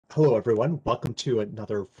Hello, everyone. Welcome to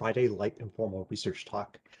another Friday Light Informal Research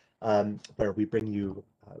Talk, where we bring you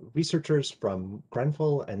researchers from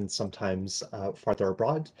Grenfell and sometimes farther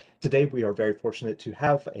abroad. Today, we are very fortunate to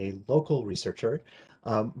have a local researcher,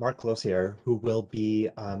 Marc Losier, who will be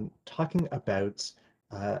talking about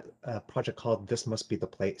a project called This Must Be the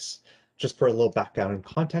Place. Just for a little background and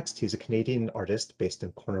context, he's a Canadian artist based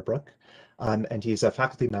in Corner Brook, and he's a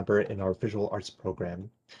faculty member in our visual arts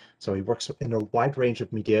program. So he works in a wide range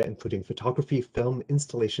of media, including photography, film,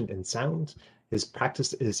 installation, and sound. His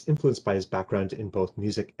practice is influenced by his background in both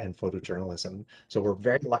music and photojournalism. So we're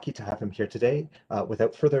very lucky to have him here today.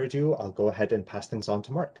 Without further ado, I'll go ahead and pass things on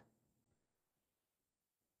to Marc.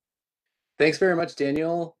 Thanks very much,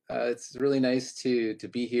 Daniel. It's really nice to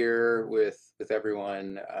be here with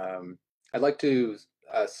everyone. I'd like to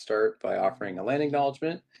start by offering a land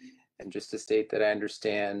acknowledgement, and just to state that I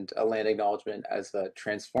understand a land acknowledgement as a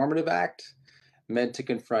transformative act meant to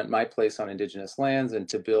confront my place on Indigenous lands and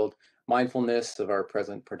to build mindfulness of our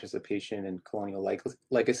present participation in colonial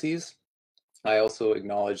legacies. I also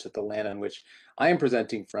acknowledge that the land on which I am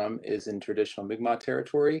presenting from is in traditional Mi'kmaq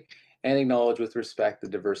territory, and acknowledge with respect the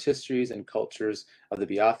diverse histories and cultures of the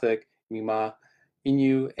Beothuk, Mi'kmaq,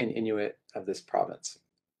 Innu, and Inuit of this province.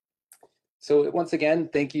 So once again,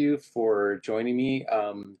 thank you for joining me.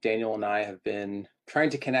 Daniel and I have been trying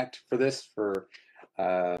to connect for this for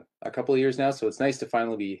a couple of years now, so it's nice to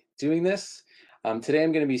finally be doing this. Today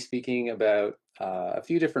I'm going to be speaking about a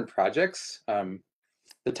few different projects.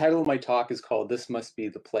 The title of my talk is called This Must Be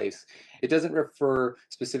the Place. It doesn't refer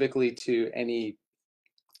specifically to any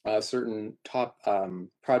certain top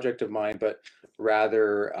project of mine, but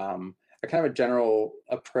rather a kind of a general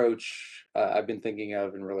approach I've been thinking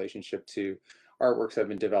of in relationship to artworks I've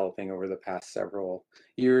been developing over the past several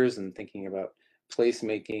years and thinking about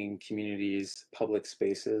placemaking, communities, public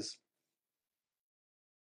spaces.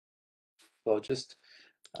 So I'll just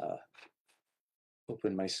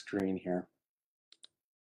open my screen here.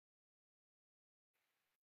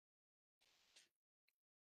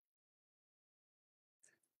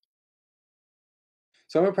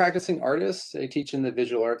 So I'm a practicing artist. I teach in the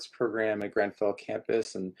visual arts program at Grenfell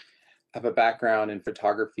campus and have a background in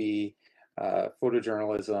photography,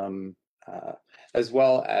 photojournalism, as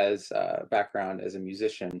well as background as a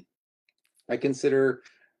musician. I consider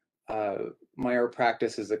my art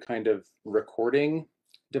practice as a kind of recording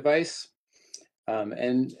device,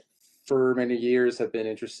 and for many years have been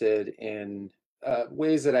interested in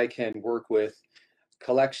ways that I can work with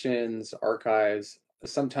collections, archives,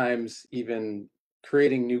 sometimes even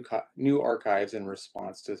creating new archives in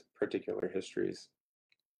response to particular histories.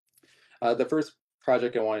 The first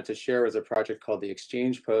project I wanted to share was a project called The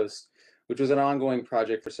Exchange Post, which was an ongoing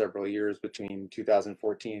project for several years between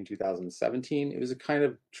 2014 and 2017. It was a kind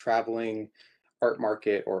of traveling art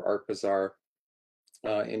market or art bazaar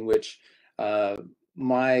in which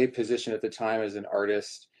my position at the time as an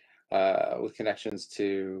artist with connections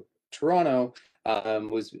to Toronto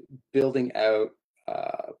was building out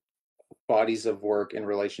bodies of work in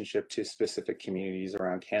relationship to specific communities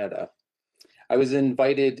around Canada. I was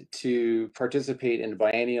invited to participate in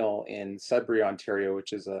biennial in Sudbury, Ontario,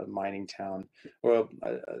 which is a mining town. Well,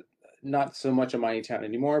 not so much a mining town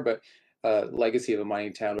anymore, but a legacy of a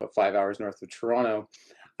mining town about 5 hours north of Toronto.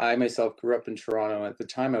 I myself grew up in Toronto. At the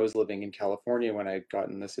time, I was living in California when I'd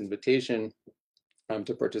gotten this invitation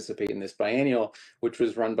to participate in this biennial, which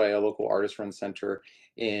was run by a local artist-run center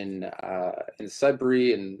in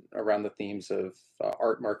Sudbury and around the themes of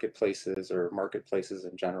art marketplaces or marketplaces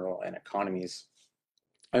in general and economies.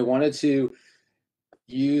 I wanted to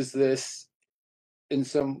use this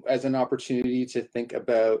as an opportunity to think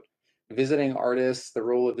about visiting artists, the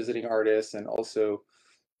role of visiting artists, and also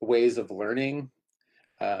ways of learning.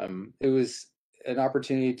 It was an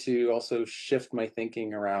opportunity to also shift my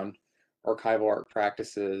thinking around archival art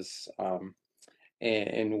practices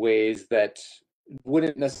in ways that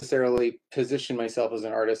wouldn't necessarily position myself as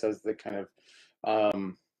an artist as the kind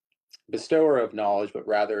of bestower of knowledge, but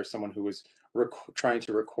rather someone who was trying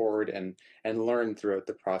to record and learn throughout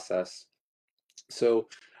the process. So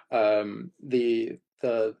the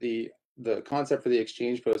concept for the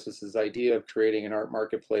Exchange Post is this idea of creating an art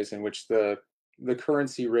marketplace in which the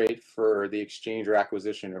currency rate for the exchange or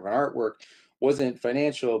acquisition of an artwork wasn't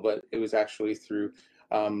financial, but it was actually through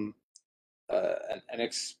an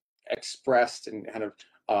expressed and kind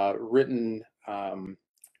of written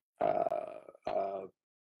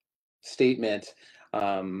statement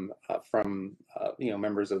from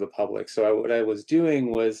members of the public. So what I was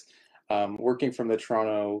doing was working from the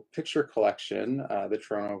Toronto Picture Collection, the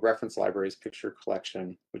Toronto Reference Library's Picture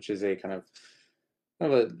Collection, which is a kind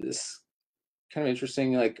of this kind of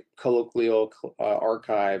interesting, like colloquial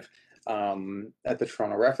archive at the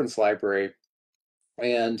Toronto Reference Library,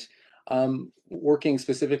 and working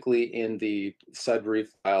specifically in the Sudbury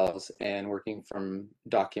files and working from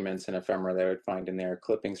documents and ephemera that I would find in there,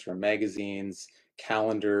 clippings from magazines,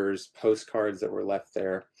 calendars, postcards that were left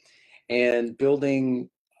there, and building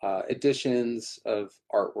editions of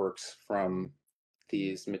artworks from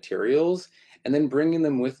these materials, and then bringing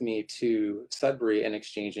them with me to Sudbury and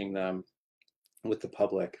exchanging them with the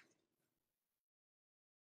public.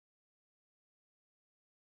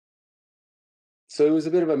 So it was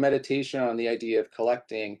a bit of a meditation on the idea of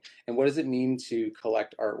collecting and what does it mean to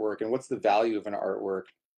collect artwork and what's the value of an artwork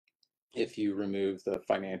if you remove the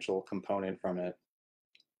financial component from it.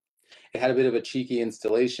 It had a bit of a cheeky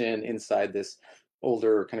installation inside this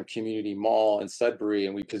older kind of community mall in Sudbury,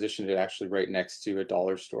 and we positioned it actually right next to a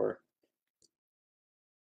dollar store.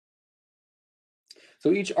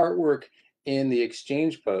 So each artwork in the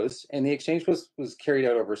exchange post, and the exchange post was carried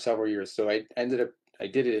out over several years. So I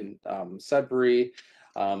did it in Sudbury.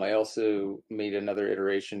 I also made another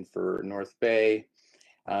iteration for North Bay.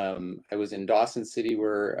 I was in Dawson City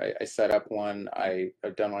where I set up one.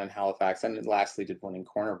 I've done one in Halifax, and lastly did one in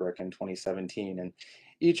Cornerbrook in 2017. And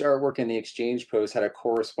each artwork in the exchange post had a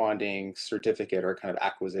corresponding certificate or kind of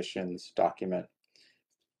acquisitions document.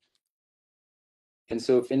 And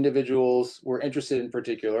so if individuals were interested in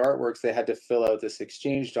particular artworks, they had to fill out this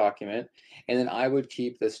exchange document, and then I would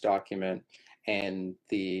keep this document, and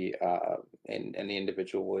the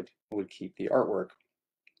individual would keep the artwork.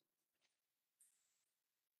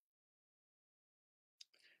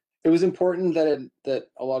 It was important that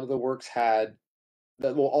a lot of the works had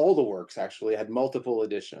all the works actually had multiple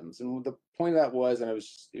editions, and the point of that was,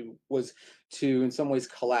 it was to in some ways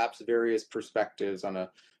collapse various perspectives on a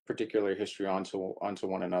particular history onto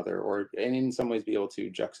one another, and in some ways be able to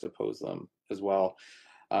juxtapose them as well,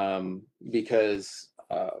 because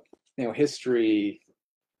history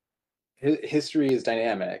is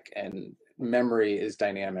dynamic and memory is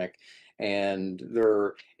dynamic, and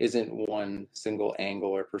there isn't one single angle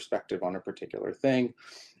or perspective on a particular thing.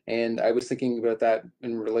 And I was thinking about that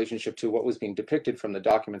in relationship to what was being depicted from the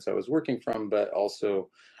documents I was working from, but also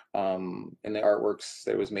in the artworks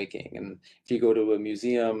that I was making. And if you go to a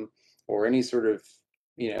museum or any sort of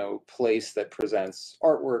place that presents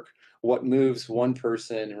artwork, what moves one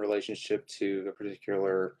person in relationship to a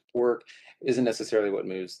particular work isn't necessarily what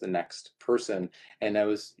moves the next person. And I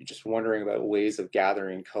was just wondering about ways of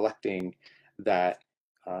gathering, collecting that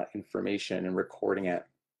information and recording it.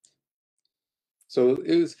 So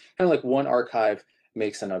it was kind of like one archive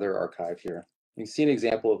makes another archive here. You can see an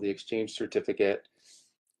example of the exchange certificate.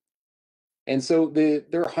 And so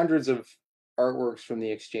there are hundreds of artworks from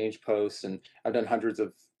the exchange posts, and I've done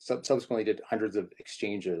subsequently did hundreds of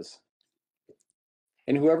exchanges.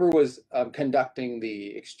 And whoever was conducting the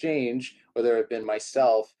exchange, whether it had been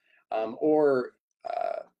myself or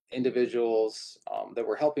individuals that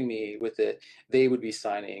were helping me with it, they would be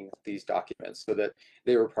signing these documents so that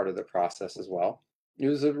they were part of the process as well. It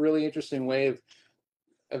was a really interesting way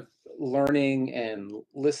of learning and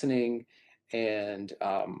listening, and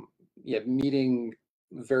meeting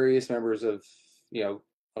various members of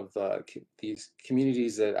these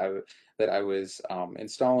communities that I was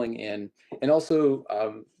installing in, and also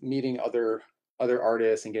meeting other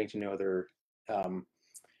artists and getting to know other kind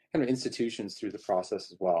of institutions through the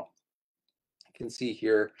process as well. You can see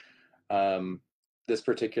here this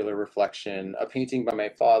particular reflection. A painting by my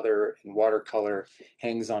father in watercolor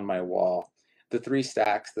hangs on my wall. The three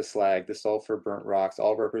stacks, the slag, the sulfur burnt rocks,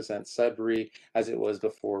 all represent Sudbury as it was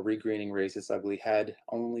before regreening raised its ugly head,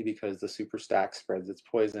 only because the super stack spreads its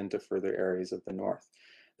poison to further areas of the north.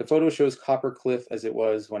 The photo shows Copper Cliff as it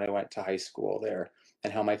was when I went to high school there,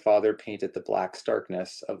 and how my father painted the black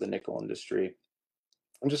starkness of the nickel industry.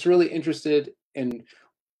 I'm just really interested in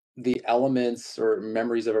the elements or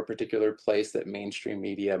memories of a particular place that mainstream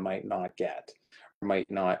media might not get, or might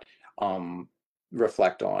not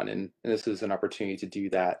reflect on, and this is an opportunity to do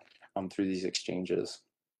that through these exchanges.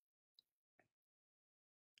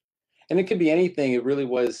 And it could be anything. It really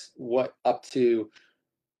was up to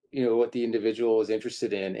what the individual was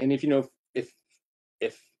interested in, and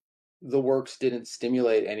if the works didn't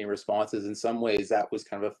stimulate any responses, in some ways that was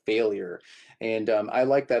kind of a failure. And I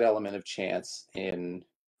like that element of chance in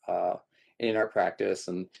our practice,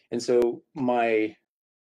 and so my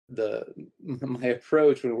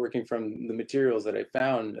approach when working from the materials that I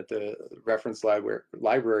found at the reference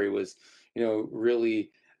library was,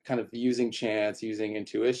 really kind of using chance, using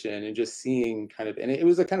intuition, and just seeing kind of, and it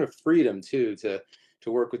was a kind of freedom too to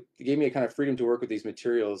work with. It gave me a kind of freedom to work with these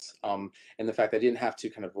materials, and the fact that I didn't have to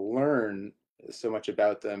kind of learn so much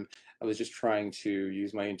about them. I was just trying to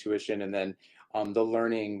use my intuition, and then the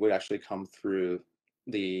learning would actually come through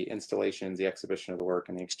the installations, the exhibition of the work,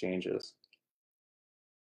 and the exchanges.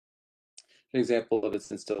 An example of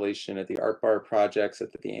its installation at the Art Bar projects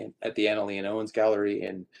at the Annalee and Owens Gallery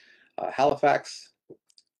in Halifax.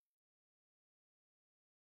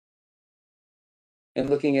 And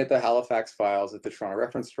looking at the Halifax files at the Toronto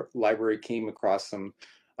Reference Library, came across some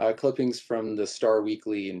clippings from the Star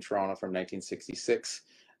Weekly in Toronto from 1966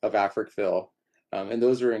 of Africville. And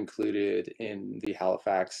those are included in the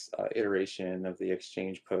Halifax iteration of the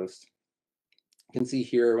Exchange Post. You can see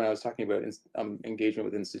here when I was talking about engagement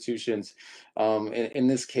with institutions, in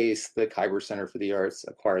this case, the Khyber Center for the Arts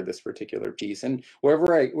acquired this particular piece. And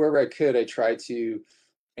wherever I could, I tried to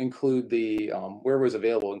include the, where it was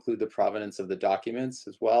available, include the provenance of the documents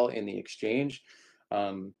as well in the exchange.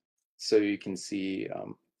 So you can see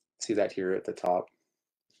that here at the top.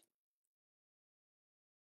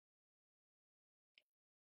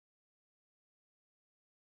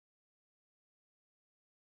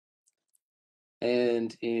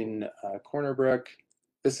 And in Corner Brook,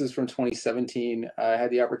 this is from 2017. I had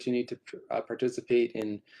the opportunity to participate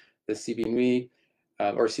in the CB Nuit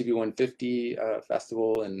or CB 150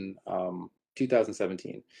 festival in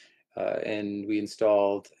 2017. And we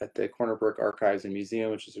installed at the Corner Brook Archives and Museum,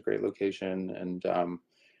 which is a great location. And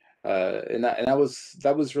that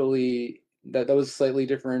was really that was slightly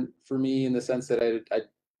different for me in the sense that I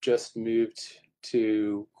just moved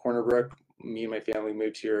to Corner Brook. Me and my family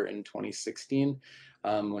moved here in 2016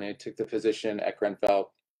 when I took the position at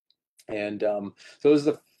Grenfell. And so it was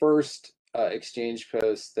the first exchange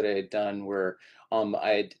post that I had done where I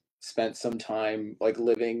had spent some time like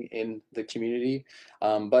living in the community.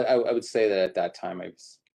 But I would say that at that time I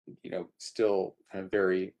was, still kind of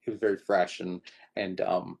it was very fresh, and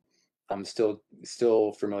I'm still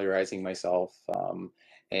familiarizing myself. But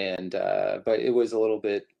it was a little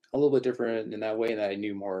bit different in that way, and that I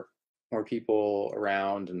knew more people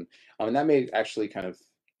around, and that made it actually kind of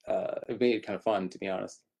it made it kind of fun, to be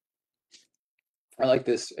honest. I like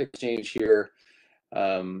this exchange here.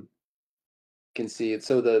 Can see it.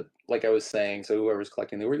 So like I was saying, so whoever's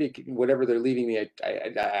collecting the work, whatever they're leaving me,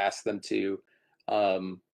 I ask them to,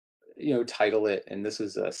 title it. And this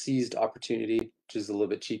is a seized opportunity, which is a little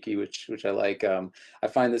bit cheeky, which I like. I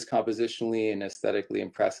find this compositionally and aesthetically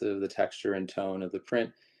impressive. The texture and tone of the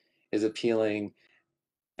print is appealing,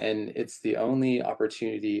 and it's the only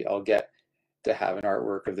opportunity I'll get to have an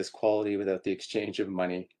artwork of this quality without the exchange of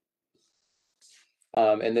money.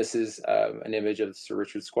 And this is an image of Sir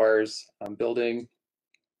Richard Squire's building.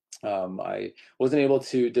 I wasn't able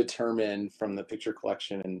to determine from the picture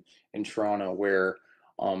collection in Toronto where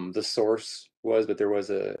the source was, but there was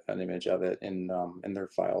an image of it in their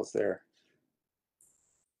files there.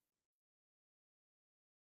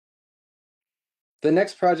 The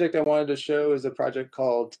next project I wanted to show is a project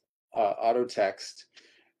called AutoText.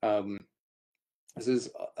 This is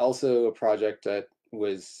also a project that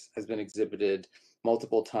has been exhibited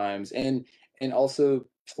multiple times, and also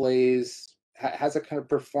has a kind of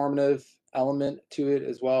performative element to it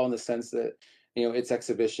as well, in the sense that its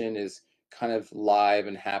exhibition is kind of live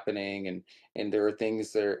and happening, and there are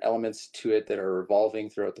elements to it that are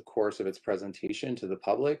evolving throughout the course of its presentation to the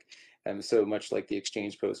public. And so much like the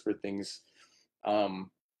exchange post for things,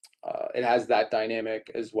 it has that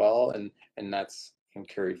dynamic as well, and that's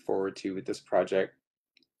carried forward to with this project.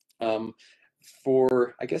 I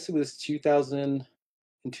guess it was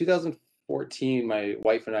 2014, my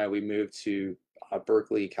wife and I, we moved to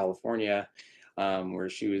Berkeley, California, where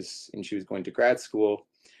she was going to grad school.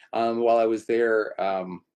 While I was there, I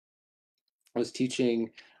was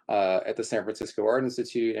teaching at the San Francisco Art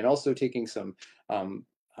Institute, and also taking some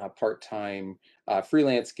part-time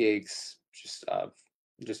freelance gigs, just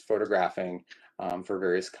photographing for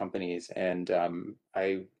various companies. And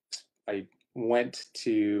I went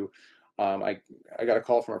to I got a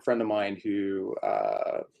call from a friend of mine who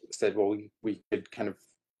said, well, we could kind of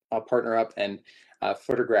partner up and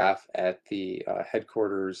photograph at the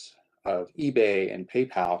headquarters of eBay and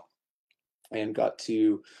PayPal, and got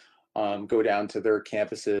to go down to their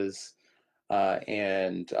campuses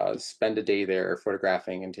and spend a day there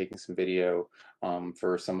photographing and taking some video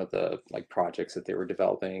for some of the projects that they were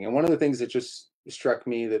developing. And one of the things that just struck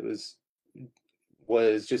me that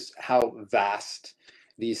was just how vast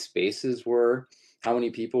these spaces were, how many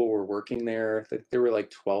people were working there. There were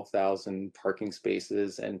like 12,000 parking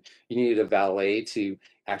spaces, and you needed a valet to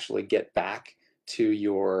actually get back to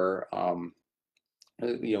your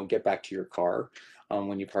get back to your car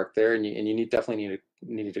when you park there, and you definitely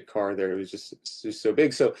needed a car there. It was just so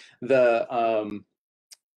big. So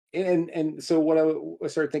and so what I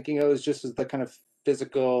started thinking of is just as the kind of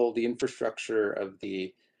physical, the infrastructure of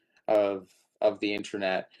of the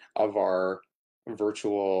internet, of our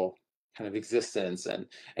virtual kind of existence,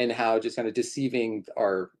 and how just kind of deceiving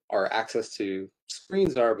our access to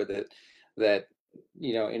screens are, but that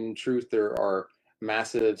in truth there are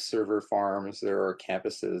massive server farms, there are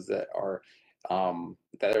campuses that are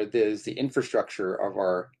the infrastructure of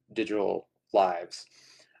our digital lives,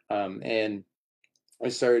 and I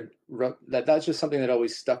started that's just something that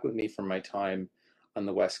always stuck with me from my time on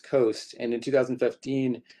the West Coast. And in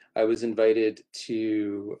 2015, I was invited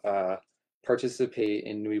to participate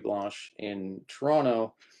in Nuit Blanche in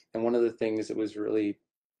Toronto. And one of the things that was really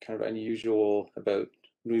kind of unusual about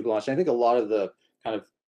Nuit Blanche, and I think a lot of the kind of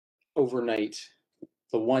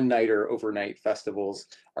the one night or overnight festivals,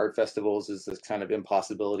 art festivals, is this kind of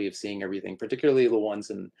impossibility of seeing everything, particularly the ones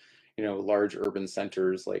in large urban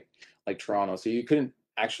centers like Toronto. So you couldn't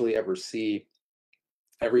actually ever see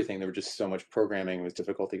everything. There was just so much programming. It was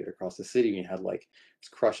difficult to get across the city. You had like this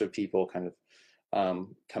crush of people kind of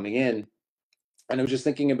coming in. And I was just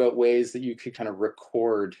thinking about ways that you could kind of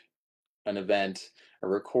record an event or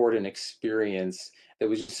record an experience that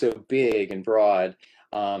was just so big and broad,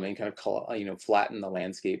 and kind of flatten the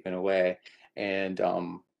landscape in a way, and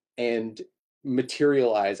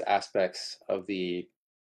materialize aspects of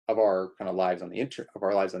our kind of lives on the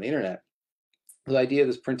internet. The idea of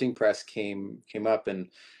this printing press came up,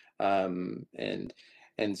 um, and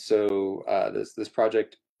so this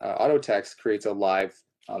project, Autotext, creates a live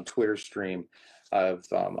Twitter stream of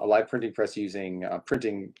a live printing press using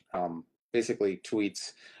printing basically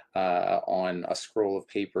tweets on a scroll of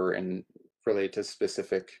paper and relate to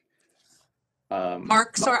specific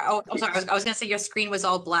Mark, sorry, I'm sorry, tweets. I was gonna say your screen was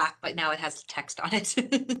all black, but now it has text on it.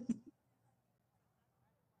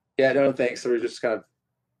 Yeah, no, thanks. So we're just kind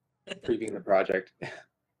of previewing the project.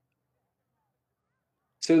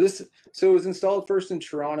 So it was installed first in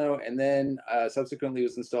Toronto, and then subsequently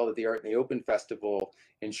was installed at the Art in the Open Festival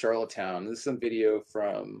in Charlottetown. This is some video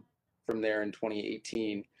from there in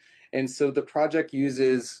 2018. And so the project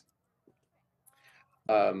uses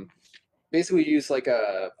basically like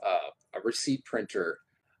a receipt printer,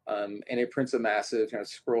 and it prints a massive kind of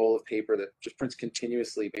scroll of paper that just prints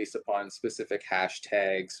continuously based upon specific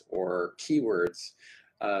hashtags or keywords,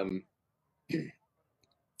 and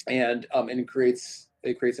it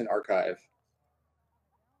creates an archive.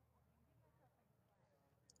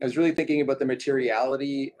 I was really thinking about the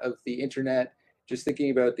materiality of the internet, just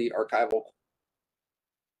thinking about the archival.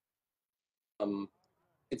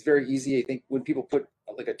 It's very easy, I think, when people put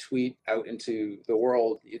like a tweet out into the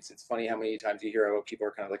world. It's funny how many times you hear how people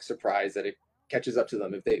are kind of like surprised that it catches up to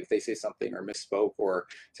them if they say something or misspoke or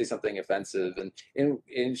say something offensive. And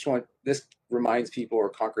this reminds people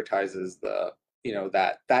or concretizes the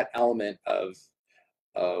that element of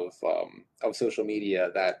social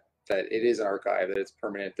media, that it is an archive, that it's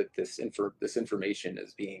permanent, that this information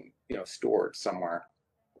is being stored somewhere.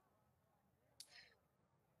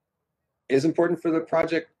 It is important for the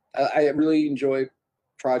project. I really enjoy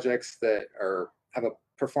projects that have a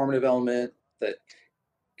performative element, that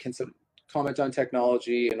can comment on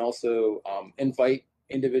technology, and also invite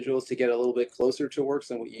individuals to get a little bit closer to works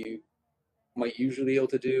than what you might usually be able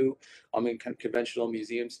to do in conventional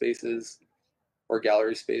museum spaces or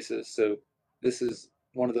gallery spaces. So this is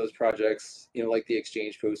one of those projects, like the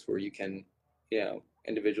Exchange Post, where you can,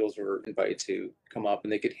 individuals were invited to come up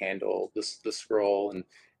and they could handle the scroll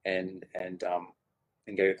and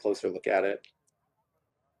get a closer look at it.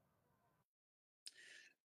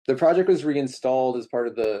 The project was reinstalled as part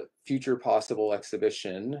of the Future Possible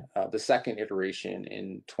exhibition, the second iteration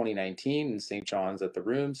in 2019 in St. John's at the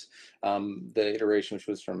Rooms. The iteration, which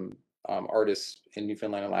was from artists in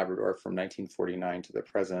Newfoundland and Labrador from 1949 to the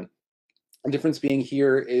present. The difference being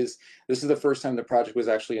here is this is the first time the project was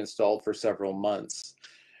actually installed for several months.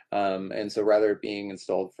 And so rather being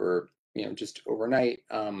installed for just overnight,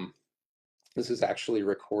 this is actually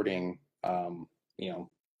recording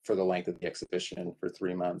for the length of the exhibition for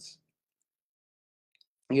 3 months.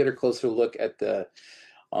 You get a closer look at the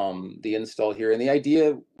install here, and the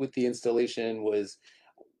idea with the installation was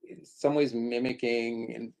in some ways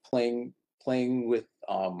mimicking and playing with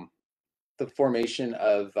the formation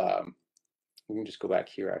of we can just go back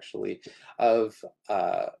here actually, of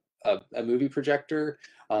a movie projector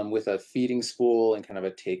with a feeding spool and kind of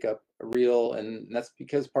a take-up reel. And that's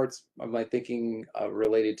because parts of my thinking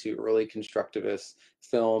related to early constructivist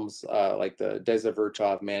films like the Deza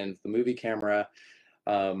Vertov Man with the Movie Camera.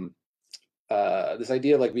 This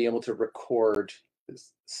idea of like being able to record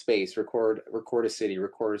this space, record a city,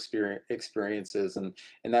 record experiences, and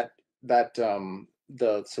that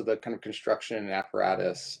the kind of construction and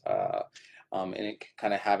apparatus, and it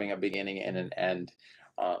kind of having a beginning and an end,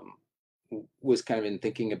 was kind of in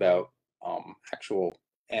thinking about actual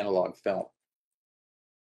analog film.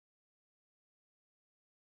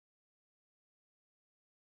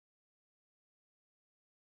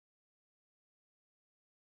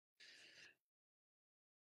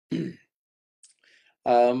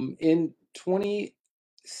 In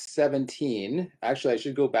 2017, actually, I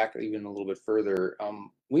should go back even a little bit further.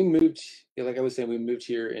 We moved, like I was saying, we moved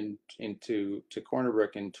here into Corner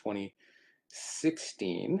Brook in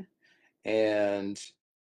 2016, and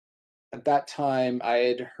at that time, I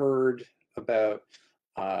had heard about.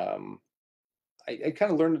 I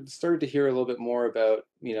kind of started to hear a little bit more about,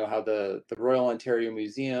 how the Royal Ontario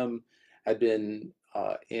Museum had been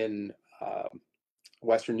in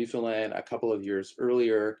Western Newfoundland a couple of years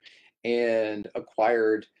earlier and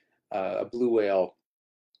acquired a blue whale,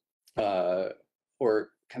 or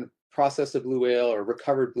kind of processed a blue whale or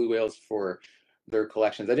recovered blue whales for their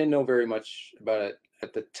collections. I didn't know very much about it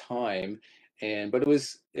at the time, but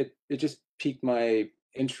it just piqued my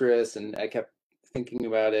interest, and I kept thinking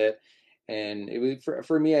about it. And it was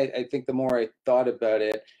for me, I think the more I thought about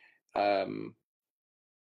it, the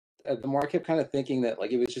more I kept kind of thinking that,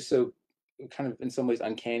 like, it was just so kind of in some ways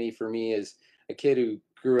uncanny for me as a kid who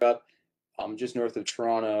grew up just north of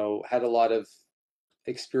Toronto, had a lot of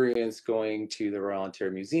experience going to the Royal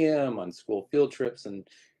Ontario Museum on school field trips and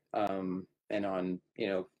on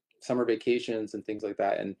summer vacations and things like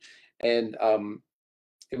that, and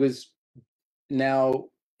it was now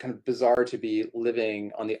kind of bizarre to be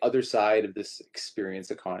living on the other side of this experience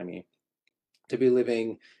economy, to be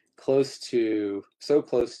living so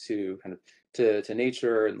close to kind of to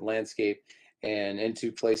nature and landscape, and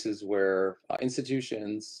into places where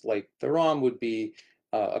institutions like the ROM would be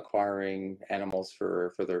acquiring animals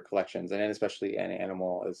for their collections, and especially an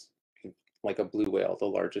animal as like a blue whale, the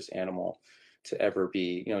largest animal to ever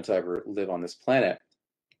live on this planet.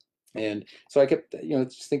 And so I kept,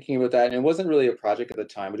 just thinking about that, and it wasn't really a project at the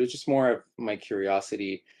time, but it was just more of my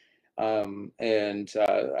curiosity. I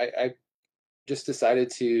just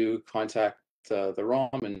decided to contact the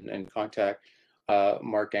ROM and contact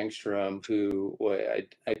Mark Engstrom, who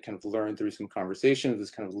I kind of learned through some conversations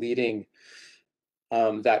was kind of leading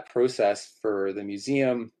that process for the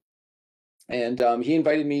museum. And he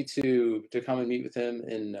invited me to come and meet with him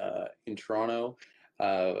in Toronto,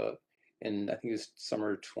 in I think it was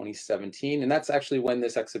summer 2017, and that's actually when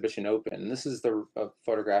this exhibition opened. And this is a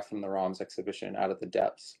photograph from the ROM's exhibition, Out of the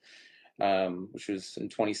Depths, which was in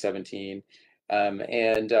 2017.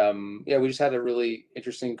 Yeah, we just had a really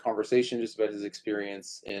interesting conversation just about his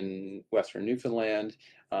experience in Western Newfoundland,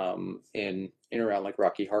 in around like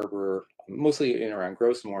Rocky Harbor, mostly in around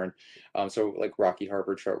Grossmorn, so like Rocky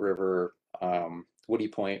Harbor, Trout River, Woody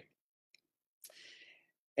Point.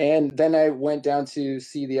 And then I went down to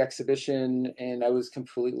see the exhibition, and I was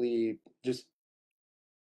completely just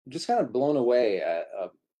kind of blown away.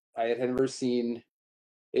 I had never seen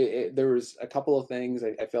it. There was a couple of things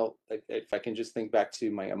I felt like, if I can just think back to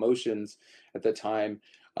my emotions at the time.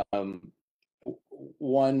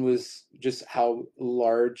 One was just how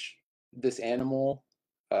large this animal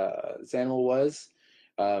was,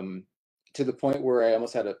 to the point where I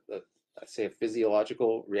almost had I'd say a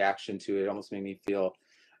physiological reaction to it. It almost made me feel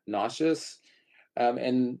nauseous.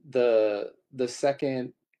 And the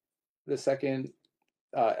second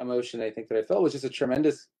emotion I think that I felt was just a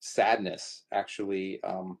tremendous sadness, actually,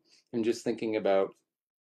 and just thinking about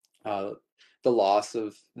the loss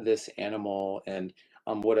of this animal, and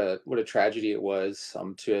what a tragedy it was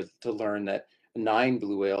to learn that 9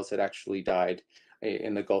 blue whales had actually died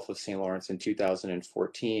in the Gulf of St. Lawrence in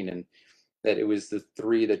 2014, and that it was the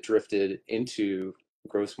 3 that drifted into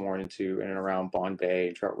Grossmorn, into in and around Bond Bay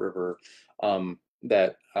and Trout River,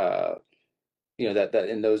 that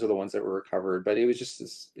and those are the ones that were recovered. But it was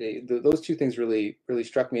just those 2 things really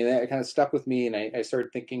struck me, and it kind of stuck with me, and I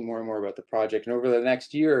started thinking more and more about the project. And over the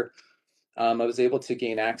next year, I was able to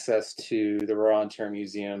gain access to the Royal Ontario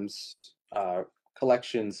Museum's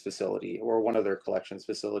collections facility, or one of their collections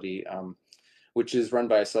facility, which is run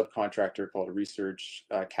by a subcontractor called Research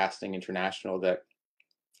Casting International, that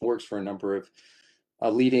works for a number of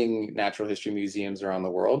leading natural history museums around the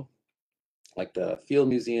world, like the Field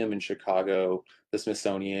Museum in Chicago, the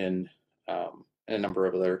Smithsonian, and a number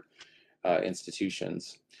of other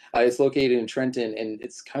institutions. It's located in Trenton, and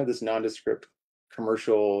it's kind of this nondescript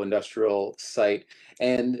commercial industrial site,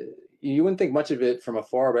 and you wouldn't think much of it from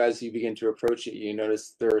afar, but as you begin to approach it, you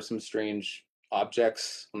notice there are some strange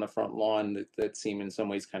objects on the front lawn that seem in some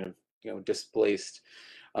ways kind of displaced.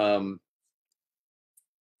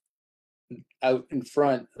 out in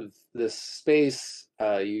front of this space,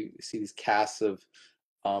 you see these casts of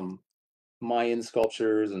Mayan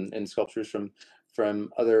sculptures and sculptures from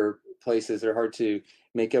other places. They're hard to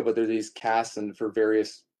make out, but there are these casts and for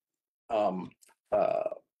various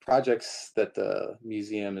projects that the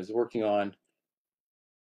museum is working on.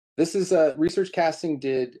 This is research casting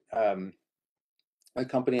did. A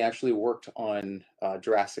company actually worked on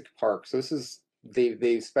Jurassic Park. So this is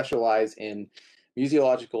they specialize in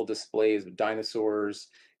museological displays of dinosaurs,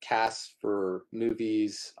 casts for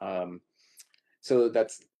movies. So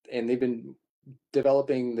that's, and they've been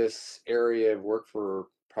developing this area of work for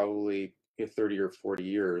probably 30 or 40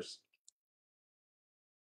 years.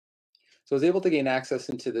 So I was able to gain access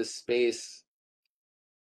into this space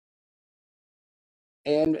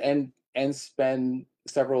and spend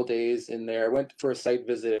several days in there. I went for a site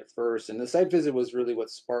visit at first, and the site visit was really what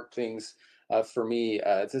sparked things for me.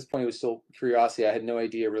 At this point, it was still curiosity. I had no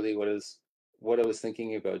idea really what I was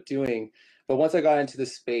thinking about doing. But once I got into the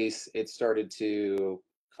space, it started to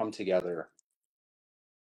come together.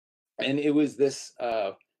 And it was this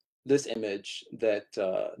this image that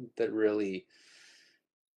that really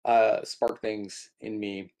sparked things in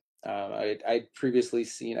me. I'd previously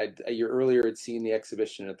seen, a year earlier, had seen the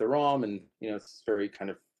exhibition at the ROM, and it's very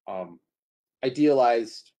kind of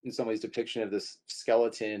idealized in some ways depiction of this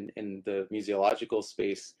skeleton in the museological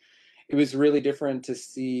space. It was really different to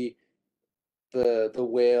see the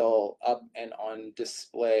whale up and on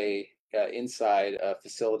display inside a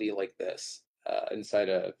facility like this, inside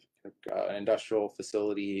an industrial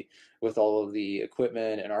facility with all of the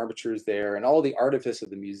equipment and armatures there, and all the artifice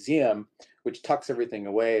of the museum, which tucks everything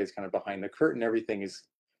away, is kind of behind the curtain. Everything is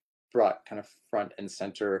brought kind of front and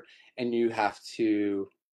center, and you have to,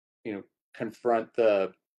 confront the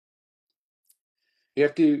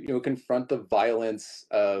confront the violence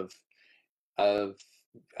of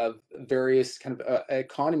of various kind of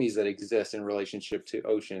economies that exist in relationship to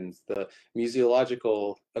oceans, the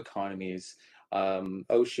museological economies,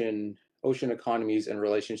 ocean economies in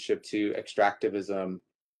relationship to extractivism,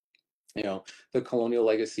 the colonial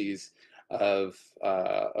legacies of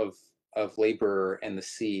labor and the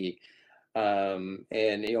sea, and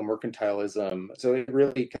mercantilism. So it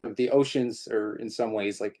really kind of, the oceans are in some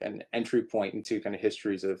ways like an entry point into kind of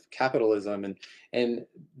histories of capitalism, and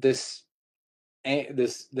this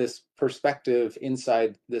perspective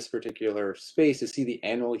inside this particular space, to see the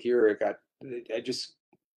animal here, I just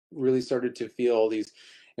really started to feel all these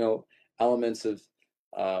elements of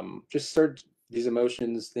just started these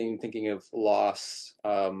emotions, thinking of loss,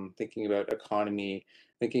 thinking about economy,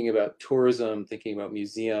 thinking about tourism, thinking about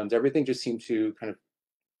museums. Everything just seemed to kind of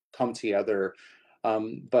come together,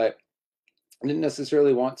 but I didn't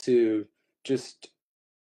necessarily want to just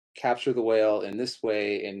capture the whale in this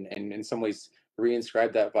way and in some ways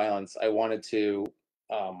reinscribe that violence. I wanted to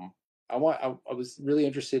I was really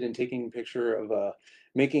interested in taking a picture of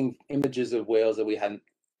making images of whales that we hadn't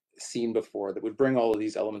seen before, that would bring all of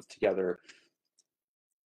these elements together.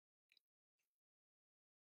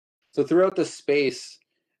 So throughout the space,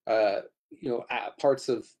 parts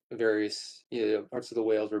of various parts of the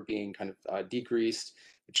whales were being kind of degreased,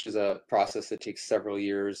 which is a process that takes several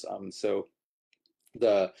years. So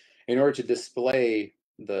in order to display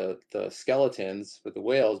the skeletons with the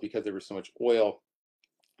whales, because there was so much oil,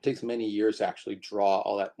 it takes many years to actually draw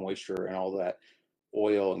all that moisture and all that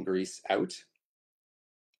oil and grease out.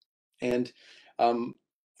 And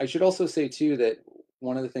I should also say too that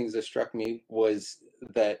one of the things that struck me was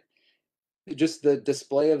that just the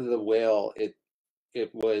display of the whale, it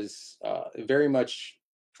was very much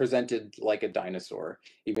presented like a dinosaur,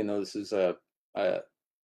 even though this is a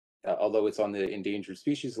although it's on the endangered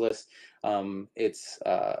species list, it's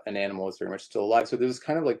an animal that's very much still alive. So there's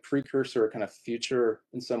kind of like precursor, kind of future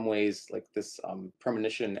in some ways, like this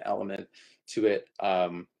premonition element to it,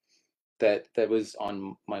 that was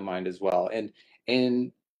on my mind as well.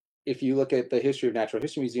 And if you look at the history of natural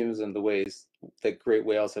history museums and the ways that great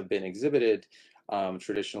whales have been exhibited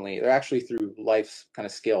traditionally, they're actually through life kind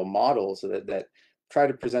of scale models that try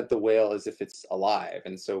to present the whale as if it's alive,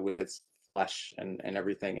 and so with its flesh and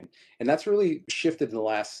everything. And that's really shifted in the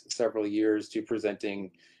last several years to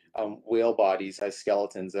presenting whale bodies as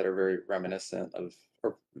skeletons that are very reminiscent of,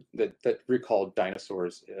 or that recall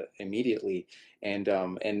dinosaurs immediately. And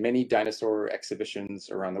many dinosaur exhibitions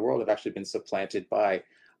around the world have actually been supplanted by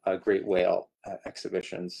great whale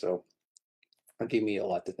exhibitions. So it gave me a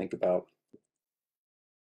lot to think about.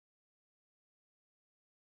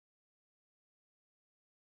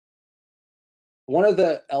 One of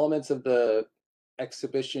the elements of the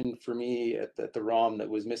exhibition for me at the ROM that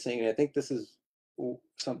was missing, and I think this is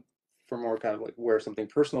for more kind of like where something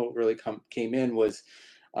personal really came in was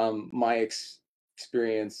my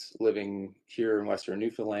experience living here in Western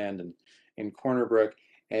Newfoundland and in Corner Brook,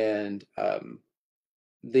 and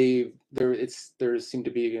there seemed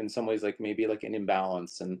to be in some ways like maybe like an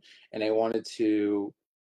imbalance, and I wanted to,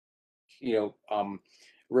 you know,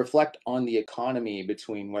 reflect on the economy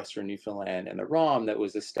between Western Newfoundland and the ROM that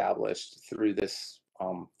was established through this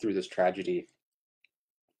tragedy.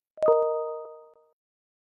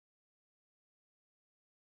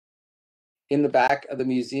 In the back of the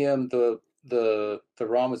museum, the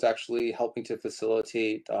ROM was actually helping to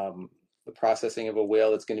facilitate the processing of a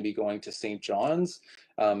whale that's going to be going to St. John's.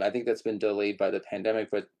 I think that's been delayed by the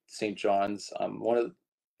pandemic, but St. John's,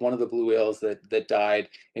 one of the blue whales that died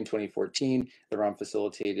in 2014, the ROM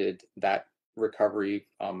facilitated that recovery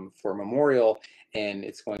for a memorial, and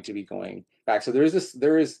it's going to be going back. So there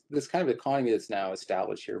is this kind of economy that's now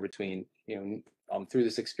established here between, you know, through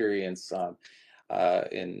this experience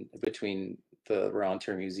in between the Royal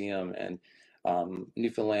Ontario Museum and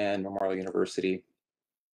Newfoundland Memorial University.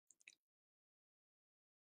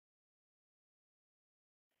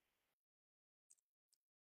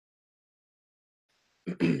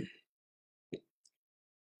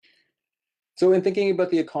 So in thinking about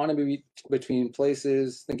the economy between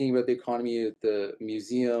places, thinking about the economy of the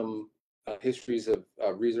museum, histories of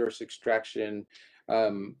resource extraction,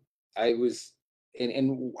 I was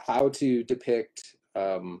in how to depict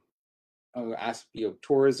tourism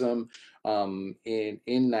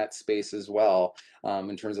in that space as well,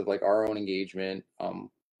 in terms of like our own engagement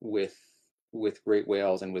with great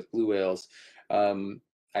whales and with blue whales.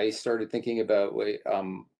 I started thinking about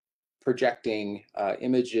projecting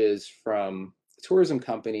images from tourism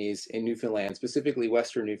companies in Newfoundland, specifically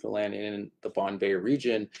Western Newfoundland and in the Bond Bay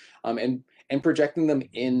region, and projecting them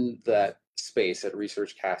in that space at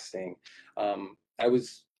research casting. I'd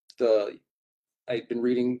been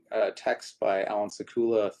reading a text by Alan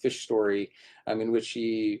Sekula, Fish Story, in which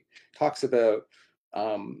he talks about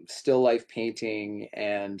still life painting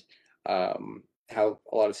and how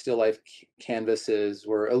a lot of still life canvases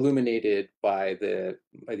were illuminated by the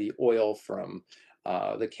oil from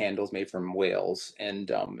the candles made from whales, and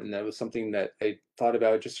that was something that I thought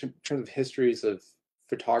about just in terms of histories of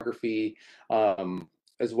photography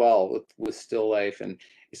as well with still life. And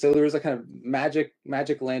so there was a kind of magic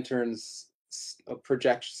lanterns,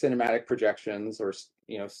 cinematic projections, or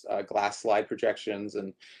glass slide projections,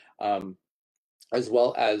 and as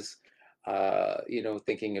well as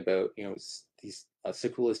thinking about these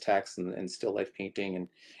Sekula's texts and still life painting,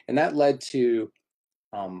 and that led to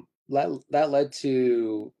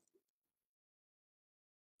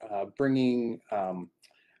bringing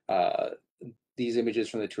these images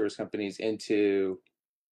from the tourist companies into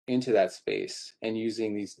that space, and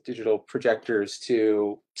using these digital projectors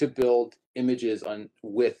to build images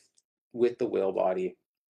with the whale body.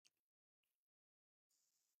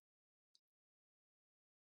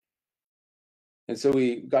 And so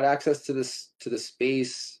we got access to this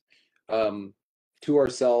space to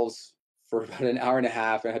ourselves for about an hour and a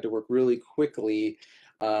half. I had to work really quickly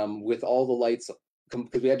with all the lights,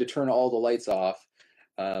 because we had to turn all the lights off,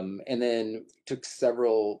 and then took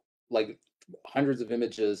several, like hundreds of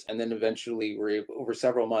images, and then eventually were able, over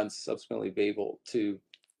several months, subsequently be able to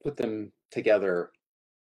put them together.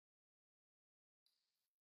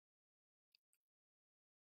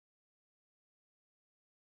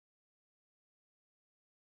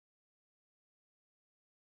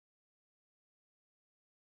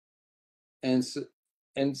 And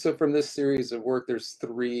so from this series of work, there's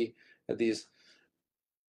 3 of these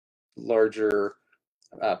larger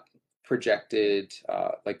projected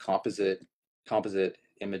like composite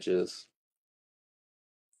images.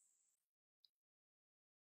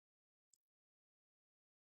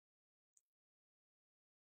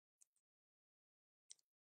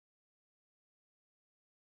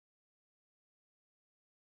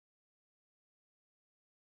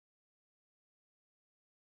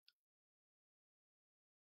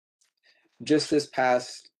 Just this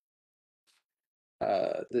past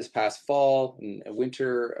fall and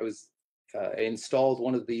winter, I installed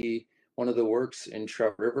one of the works in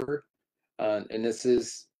Trout River, and this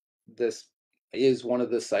is one of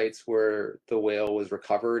the sites where the whale was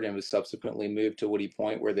recovered and was subsequently moved to Woody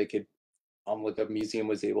Point, where they could, the museum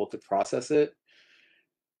was able to process it.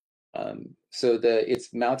 So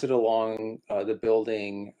it's mounted along the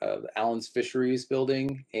building, Allen's Fisheries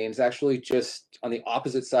building, and it's actually just on the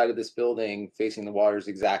opposite side of this building, facing the waters,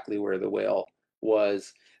 exactly where the whale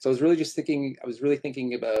was. So I was really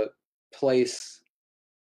thinking about place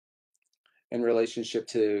in relationship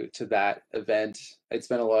to that event, I'd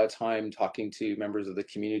spent a lot of time talking to members of the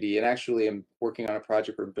community, and actually I'm working on a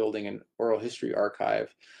project where building an oral history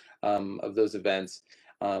archive of those events.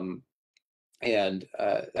 And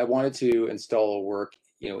I wanted to install a work,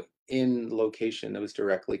 in location that was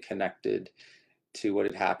directly connected to what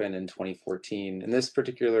had happened in 2014. And this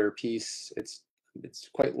particular piece, it's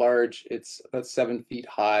quite large. It's about 7 feet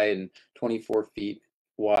high and 24 feet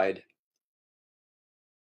wide.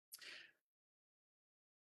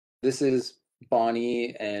 This is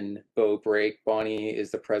Bonnie and Bo Brake. Bonnie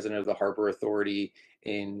is the president of the Harbor Authority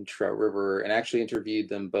in Trout River, and actually interviewed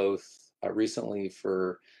them both recently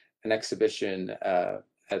for an exhibition at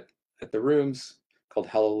the rooms called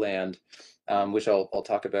Hello Land, which I'll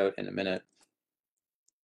talk about in a minute.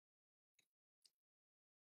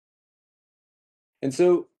 And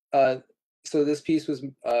so this piece was,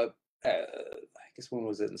 I guess, when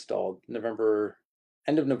was it installed?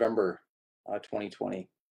 End of November 2020.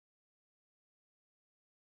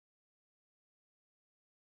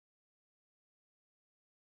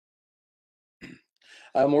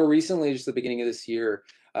 More recently, just the beginning of this year,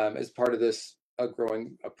 as part of this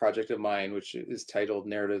growing project of mine, which is titled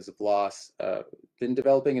Narratives of Loss, been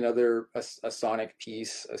developing a sonic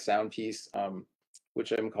piece, a sound piece,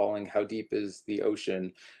 which I'm calling How Deep is the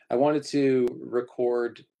Ocean. I wanted to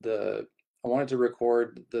record the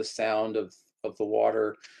sound of the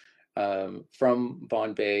water from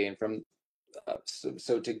Bond Bay, and from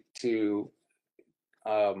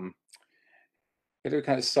get a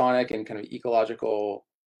kind of sonic and kind of ecological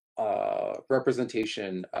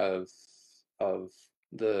representation of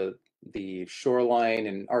the shoreline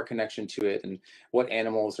and our connection to it, and what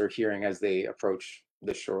animals are hearing as they approach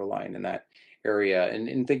the shoreline in that area,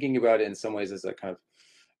 and thinking about it in some ways as a kind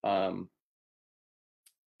of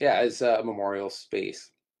as a memorial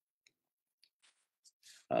space.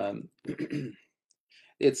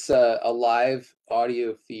 It's a live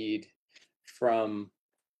audio feed from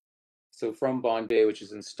Bond Bay, which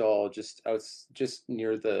is installed just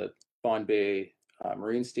near the Bond Bay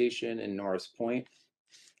Marine Station in Norris Point.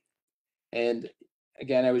 And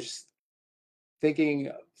again, I was just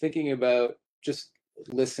thinking about just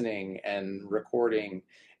listening and recording,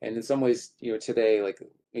 and in some ways, today, like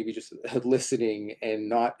maybe just listening and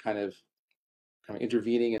not kind of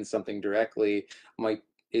intervening in something directly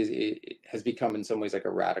it has become in some ways like a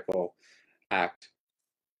radical act.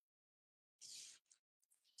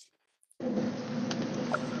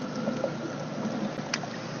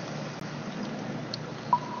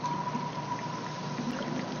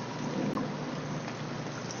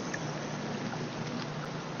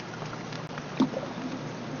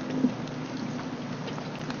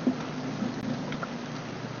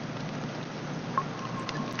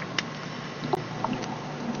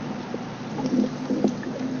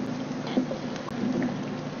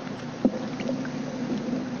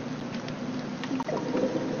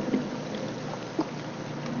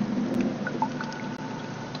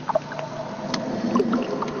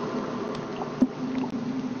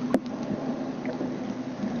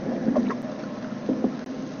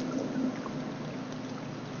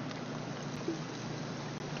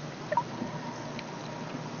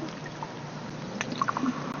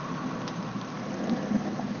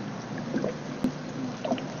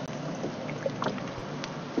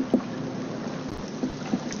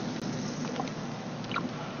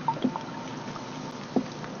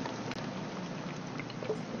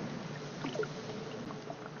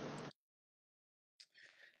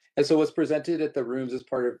 And so what's presented at the rooms as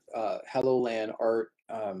part of Hello Land Art,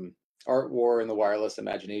 Art War and the Wireless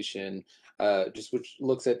Imagination, which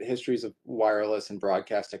looks at histories of wireless and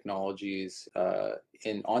broadcast technologies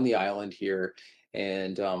on the island here.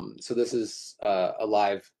 And so this is a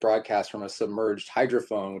live broadcast from a submerged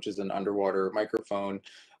hydrophone, which is an underwater microphone,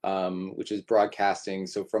 which is broadcasting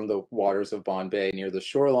from the waters of Bond Bay near the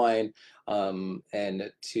shoreline,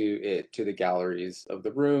 and to the galleries of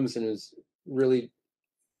the rooms, and is really,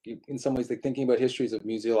 in some ways, like thinking about histories of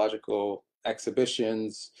museological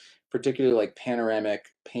exhibitions, particularly like panoramic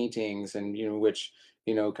paintings, and which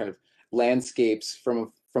kind of landscapes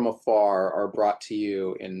from afar are brought to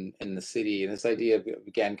you in the city. And this idea of,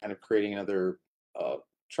 again, kind of creating another,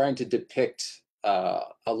 trying to depict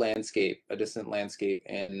a landscape, a distant landscape,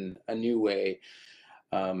 in a new way,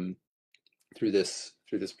 through this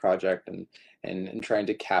project, and trying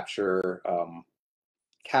to capture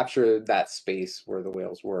that space where the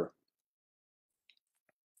whales were.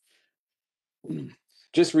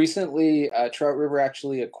 Just recently, Trout River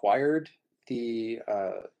actually acquired the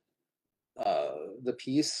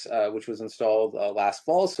piece, which was installed last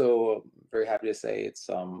fall. So I'm very happy to say it's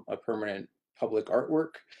a permanent public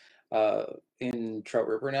artwork. in Trout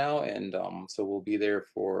River now, and so we'll be there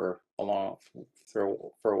for a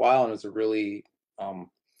while, and it was a really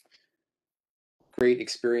great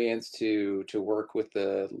experience to work with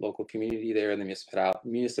the local community there and the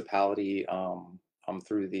municipality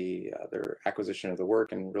through their acquisition of the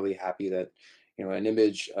work, and really happy that an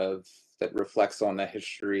image that reflects on that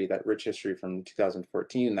history, that rich history from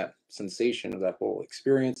 2014, that sensation of that whole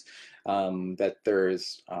experience, that there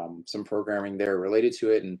is some programming there related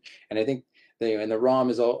to it, and I think and the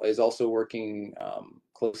ROM is also working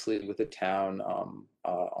closely with the town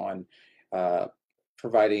on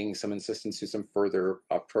providing some assistance to some further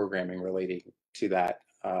programming relating to that,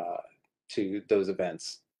 to those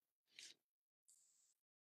events.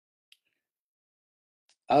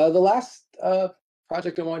 The last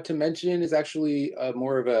project I want to mention is actually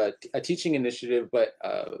more of a teaching initiative, but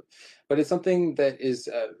it's something that is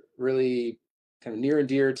really kind of near and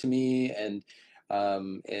dear to me, and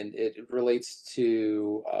it relates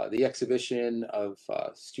to the exhibition of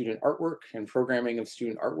student artwork and programming of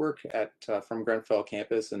student artwork at from Grenfell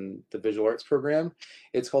campus and the visual arts program.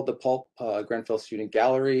 It's called the Pulp Grenfell Student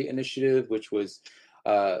Gallery Initiative, which was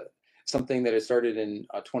something that I started in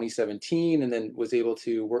 2017, and then was able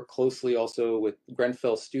to work closely also with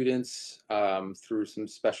Grenfell students through some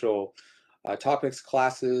special topics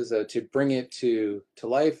classes to bring it to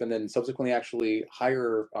life, and then subsequently actually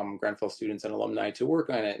hire Grenfell students and alumni to work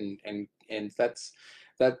on it, and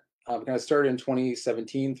that kind of started in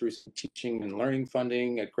 2017 through some teaching and learning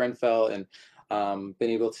funding at Grenfell, and been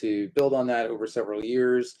able to build on that over several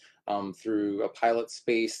years through a pilot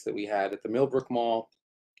space that we had at the Millbrook Mall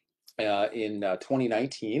in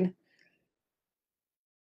 2019.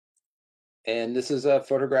 And this is a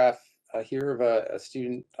photograph here of a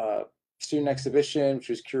student exhibition, which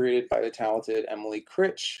was curated by the talented Emily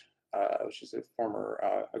Critch, which is a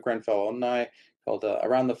former Grenfell alumni, called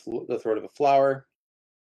Around the Throat of a Flower.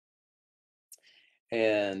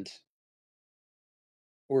 And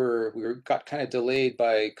we got kind of delayed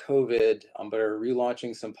by COVID, but are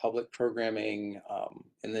relaunching some public programming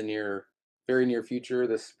in the very near future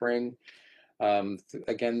this spring.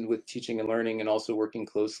 Again, with teaching and learning, and also working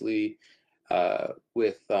closely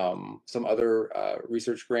with some other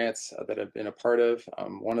research grants that I've been a part of.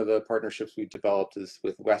 One of the partnerships we developed is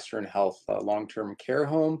with Western Health Long-Term Care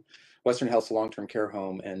Home,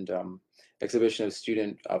 and exhibition of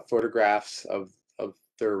student photographs of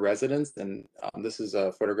their residents. And this is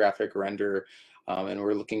a photographic render, and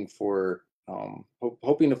we're looking for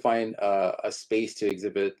hoping to find a space to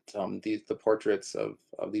exhibit the portraits of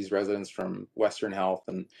these residents from Western Health,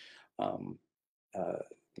 and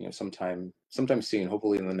sometime soon,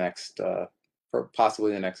 hopefully in the next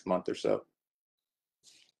possibly the next month or so.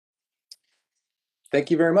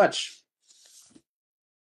 Thank you very much.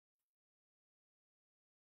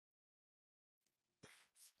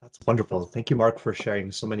 That's wonderful. Thank you, Mark, for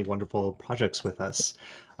sharing so many wonderful projects with us.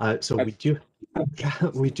 So we do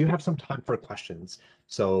have some time for questions.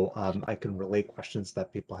 So I can relay questions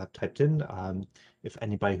that people have typed in. If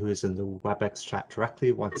anybody who is in the WebEx chat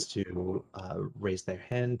directly wants to raise their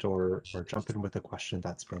hand or jump in with a question,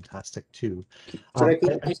 that's fantastic too. Should I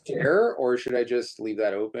close my share, or should I just leave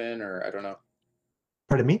that open, or I don't know?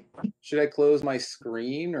 Pardon me? Should I close my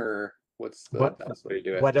screen, or what's the best way to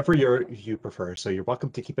do it? Whatever you prefer. So you're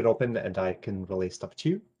welcome to keep it open, and I can relay stuff to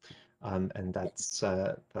you. And that's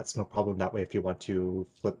no problem. That way, if you want to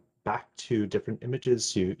flip back to different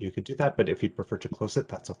images, you could do that. But if you'd prefer to close it,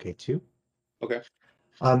 that's okay too. Okay.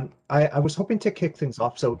 I was hoping to kick things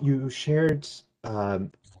off. So you shared a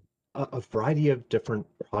variety of different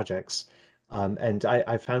projects, and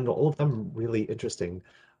I found all of them really interesting.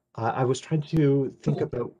 I was trying to think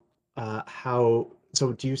about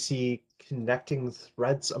so do you see connecting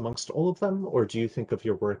threads amongst all of them, or do you think of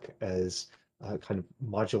your work as kind of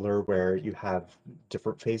modular, where you have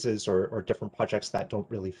different phases or different projects that don't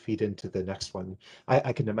really feed into the next one?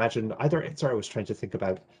 I can imagine either answer. I was trying to think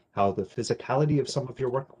about how the physicality of some of your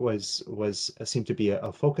work seemed to be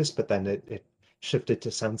a focus, but then it shifted to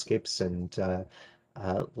soundscapes and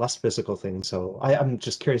less physical things. So I'm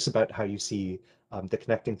just curious about how you see the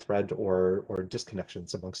connecting thread or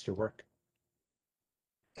disconnections amongst your work.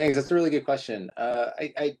 Thanks. That's a really good question.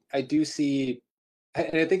 I do see,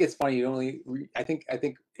 and I think it's funny. I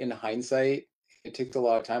think in hindsight, it takes a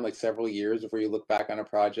lot of time, like several years, before you look back on a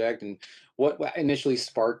project and what initially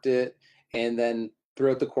sparked it, and then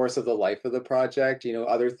throughout the course of the life of the project,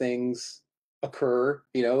 other things occur,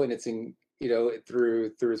 and it's in,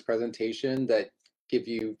 through its presentation that give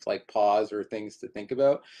you like pause or things to think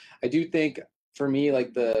about. I do think for me,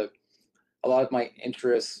 like a lot of my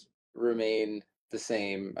interests remain the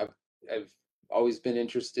same. I've always been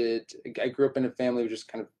interested. I grew up in a family who just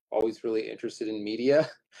kind of always really interested in media,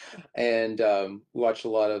 and watched a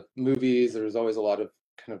lot of movies. There was always a lot of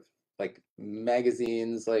kind of like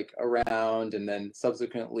magazines like around, and then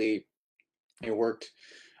subsequently I worked.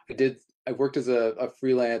 I worked as a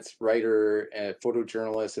freelance writer and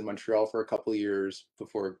photojournalist in Montreal for a couple of years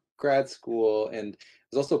before grad school, and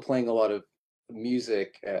was also playing a lot of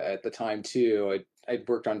music at the time too. I'd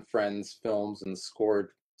worked on friends' films and scored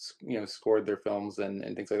their films and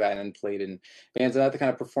things like that, and then played in bands. And that the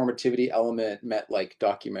kind of performativity element met like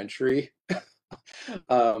documentary.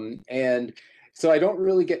 And so I don't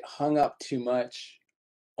really get hung up too much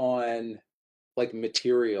on like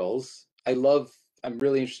materials. I'm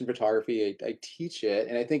really interested in photography. I teach it,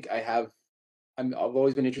 and I think I've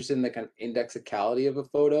always been interested in the kind of indexicality of a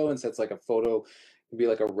photo, and so it's like a photo can be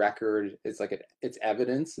like a record. It's like it's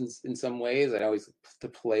evidence in some ways. I always to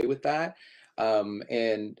play with that.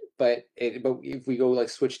 But if we go like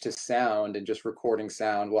switch to sound and just recording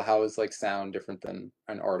sound, well, how is like sound different than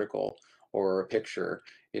an article or a picture?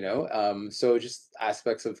 So just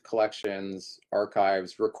aspects of collections,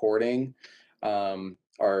 archives, recording,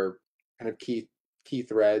 are kind of key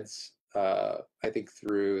threads, I think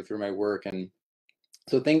through my work. And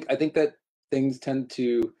so I think that things tend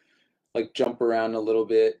to like jump around a little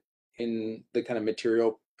bit in the kind of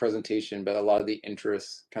material presentation, but a lot of the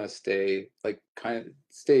interests kind of stay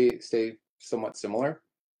somewhat similar.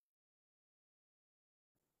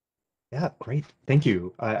 Yeah, great. Thank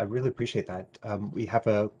you. I really appreciate that. We have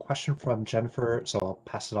a question from Jennifer, so I'll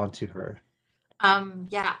pass it on to her.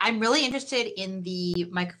 Yeah, I'm really interested in the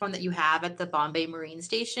microphone that you have at the Bombay Marine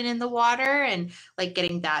Station in the water, and like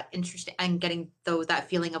getting that interesting and getting that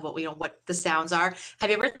feeling of what the sounds are. Have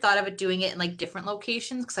you ever thought of doing it in like different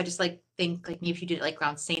locations? Because I just like think like maybe if you did it like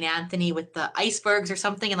around St. Anthony with the icebergs or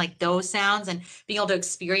something, and like those sounds, and being able to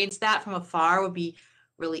experience that from afar would be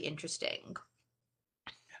really interesting.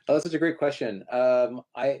 Oh, that's such a great question.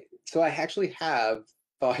 I actually have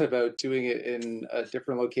thought about doing it in a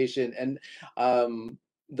different location, and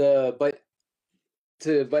the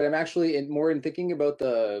but I'm actually more in thinking about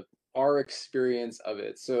our experience of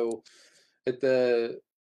it. So at the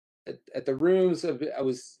rooms of I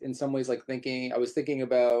was in some ways like I was thinking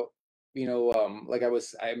about, like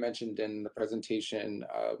I mentioned in the presentation,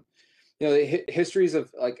 the histories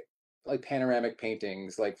of like panoramic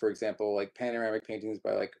paintings, like for example like panoramic paintings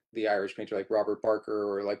by like the Irish painter like Robert Barker,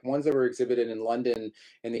 or like ones that were exhibited in London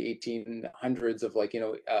in the 1800s of like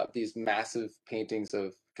these massive paintings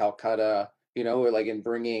of Calcutta, or like in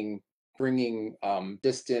bringing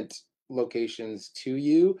distant locations to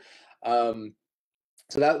you. So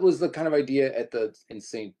that was the kind of idea in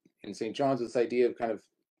St. John's, this idea of kind of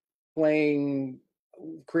playing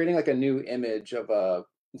creating like a new image of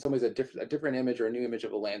in some ways a different image or a new image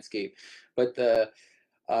of a landscape. But the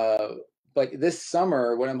uh but this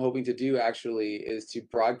summer what I'm hoping to do actually is to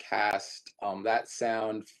broadcast that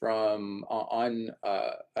sound from on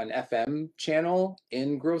an FM channel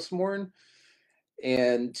in Grossmorn,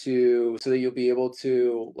 and so that you'll be able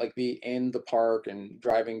to like be in the park and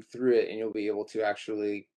driving through it, and you'll be able to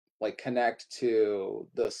actually like connect to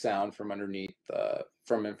the sound from underneath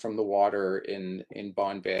from the water in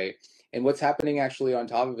Bond Bay. And what's happening actually on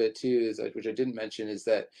top of it too is which I didn't mention, is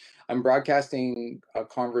that I'm broadcasting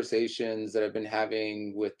conversations that I've been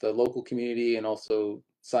having with the local community and also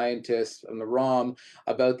scientists on the ROM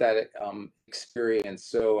about that experience.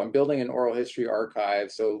 So I'm building an oral history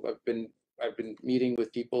archive. So I've been meeting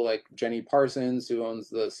with people like Jenny Parsons, who owns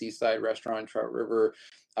the Seaside Restaurant Trout River,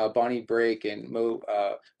 Bonnie Brake and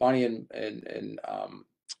Bonnie and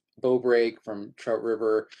Bo Brake from Trout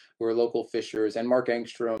River, who are local fishers, and Mark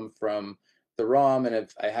Engstrom from the ROM. And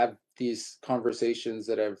I have these conversations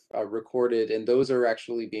that I've recorded, and those are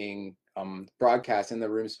actually being broadcast in the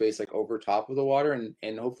room space, like over top of the water.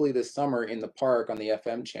 And hopefully this summer in the park on the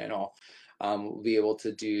FM channel, we'll be able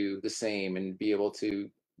to do the same and be able to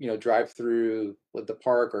drive through with the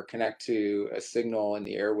park or connect to a signal in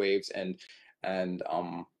the airwaves and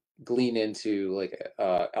glean into like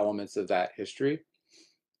elements of that history.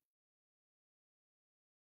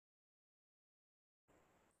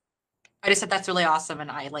 I just said that's really awesome,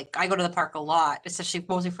 and I go to the park a lot, especially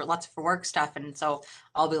mostly for lots for work stuff, and so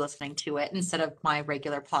I'll be listening to it instead of my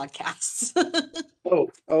regular podcasts.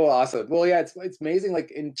 Oh, awesome. Well, yeah, it's amazing.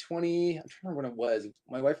 Like in 20, I'm trying to remember when it was.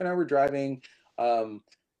 My wife and I were driving.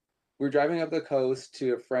 We were driving up the coast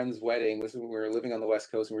to a friend's wedding. This is when we were living on the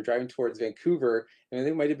West Coast, and we were driving towards Vancouver. And I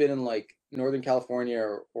think it might have been in like Northern California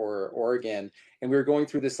or Oregon. And we were going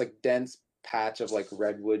through this like dense patch of like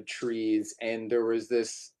redwood trees, and there was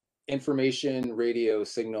this information radio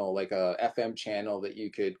signal, like a FM channel that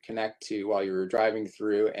you could connect to while you were driving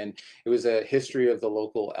through, and it was a history of the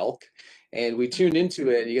local elk. And we tuned into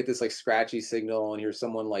it, and you get this like scratchy signal, and here's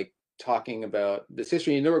someone like talking about this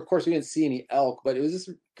history. You know, of course, we didn't see any elk, but it was just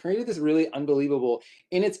created this really unbelievable,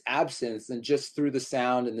 in its absence, and just through the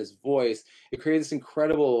sound and this voice, it created this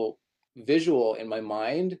incredible visual in my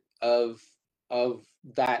mind of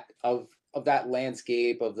that of that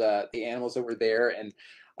landscape, of the animals that were there. And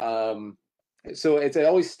so it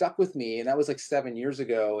always stuck with me, and that was like 7 years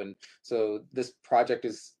ago. And so this project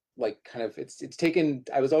is like kind of it's taken.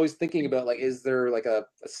 I was always thinking about like, is there like a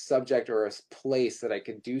subject or a place that I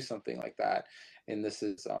could do something like that? And this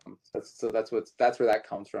is that's where that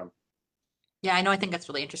comes from. Yeah, I know. I think that's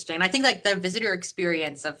really interesting. And I think like the visitor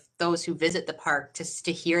experience of those who visit the park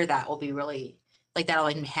to hear that will be really like that'll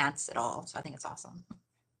enhance it all. So I think it's awesome.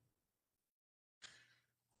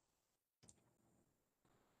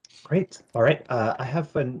 Great. All right. I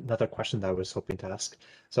have another question that I was hoping to ask.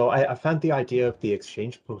 So I found the idea of the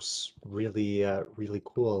exchange posts really, really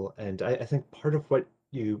cool. And I think part of what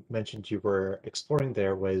you mentioned you were exploring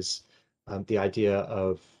there was the idea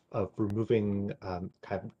of removing kind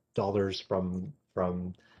of dollars from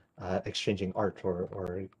exchanging art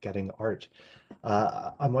or getting art.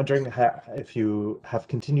 I'm wondering if you have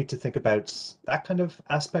continued to think about that kind of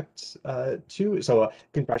aspect too. So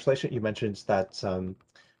congratulations, you mentioned that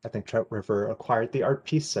I think Trout River acquired the art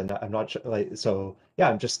piece, and I'm not sure, like, so yeah,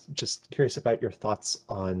 I'm just curious about your thoughts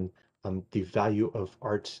on the value of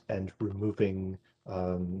art and removing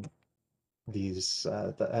um, these,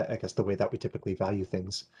 I guess, the way that we typically value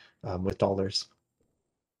things with dollars.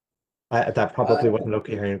 That probably Uh, wasn't a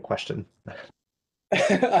coherent question.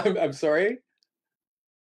 I'm sorry.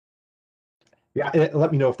 Yeah,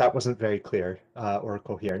 let me know if that wasn't very clear or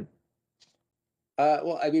coherent.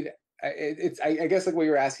 Well, I mean, I guess like what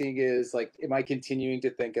you're asking is like, am I continuing to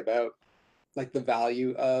think about like the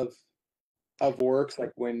value of works,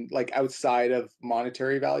 like when like outside of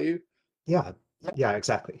monetary value? Yeah, yeah,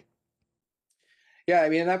 exactly. Yeah, I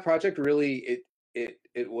mean, that project really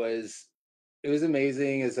it was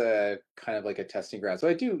amazing as a kind of like a testing ground. So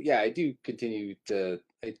I do continue to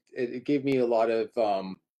it gave me a lot of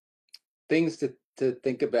things to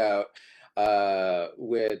think about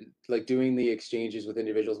when like doing the exchanges with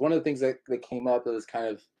individuals. One of the things that came up that was kind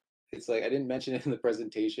of, it's like I didn't mention it in the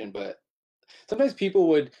presentation, but sometimes people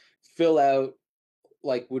would fill out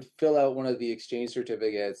one of the exchange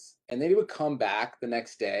certificates, and they would come back the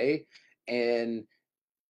next day and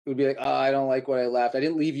it would be like, oh, I don't like what I left. I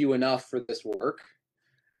didn't leave you enough for this work.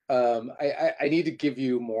 I need to give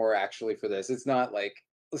you more actually for this. It's not like,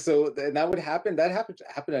 so and that would happen. That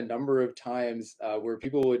happened a number of times where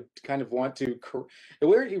people would kind of want to, it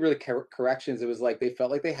weren't really corrections. It was like they felt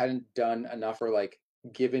like they hadn't done enough or like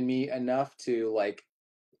given me enough to like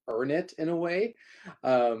earn it in a way.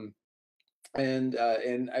 Um, and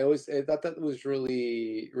I thought that was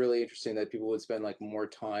really interesting that people would spend like more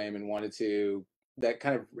time and wanted to, that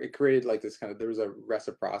kind of, it created like this kind of, there was a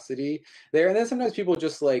reciprocity there. And then sometimes people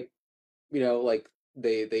just like, like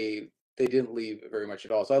they didn't leave very much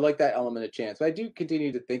at all. So I like that element of chance, but I do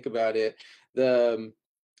continue to think about it. The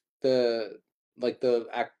the like the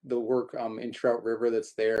work in Trout River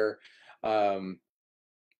that's there, um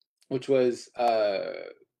which was a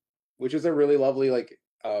really lovely like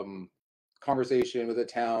conversation with the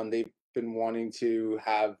town. They've been wanting to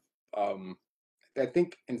have, I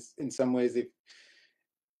think in some ways they,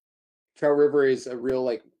 Trout River is a real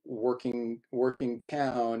like working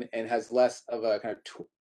town and has less of a kind of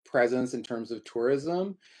presence in terms of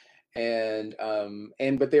tourism. And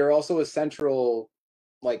but they're also a central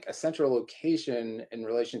location in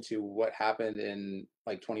relation to what happened in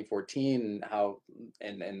like 2014, and how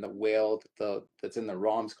and the whale that's in the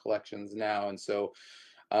ROMS collections now. And so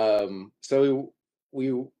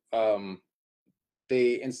we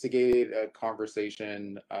they instigated a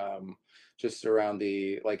conversation just around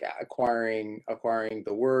the like acquiring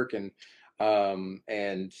the work. And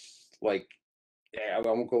like, yeah, I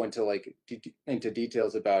won't go into like into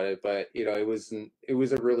details about it, but it was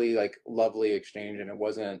a really like lovely exchange. And it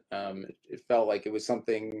wasn't it felt like it was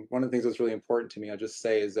something, one of the things that's really important to me, I'll just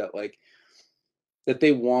say, is that like that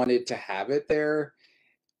they wanted to have it there,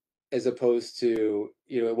 as opposed to,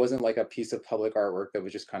 it wasn't like a piece of public artwork that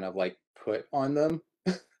was just kind of like put on them.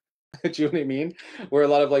 Do you know what I mean? Where a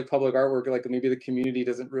lot of like public artwork, like maybe the community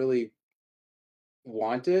doesn't really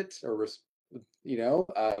want it, or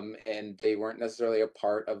and they weren't necessarily a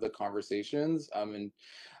part of the conversations. And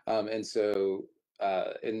so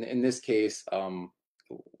in this case, what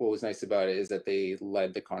was nice about it is that they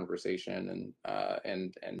led the conversation,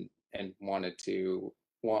 and wanted to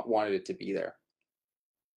wanted it to be there.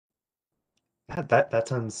 Yeah, that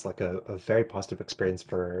sounds like a very positive experience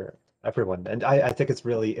for everyone. And I think it's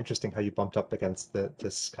really interesting how you bumped up against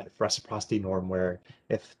this kind of reciprocity norm where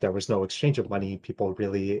if there was no exchange of money, people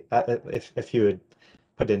really, if you had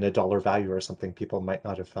put in a dollar value or something, people might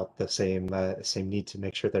not have felt the same need to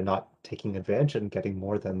make sure they're not taking advantage and getting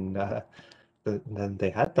more than they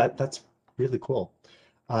had. That's really cool.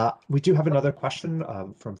 We do have another question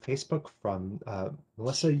from Facebook from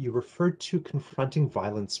Melissa. You referred to confronting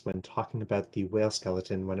violence when talking about the whale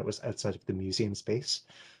skeleton when it was outside of the museum space.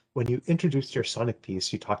 When you introduced your sonic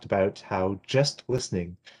piece, you talked about how just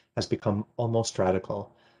listening has become almost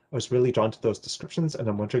radical. I was really drawn to those descriptions, and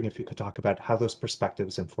I'm wondering if you could talk about how those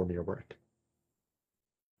perspectives inform your work.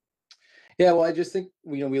 Yeah, well, I just think,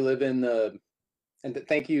 we live in the, and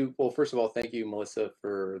thank you. Well, first of all, thank you, Melissa,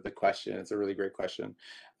 for the question. It's a really great question.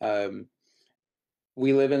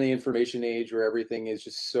 We live in the information age where everything is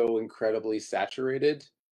just so incredibly saturated.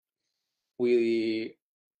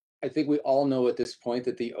 I think we all know at this point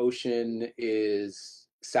that the ocean is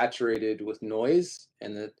saturated with noise,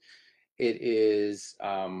 and that it is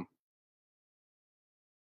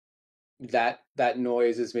that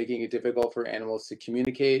noise is making it difficult for animals to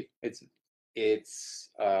communicate. It's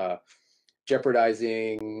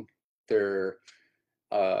jeopardizing their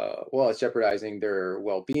it's jeopardizing their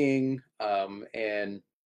well-being. And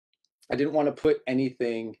I didn't want to put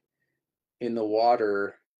anything in the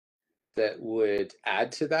water that would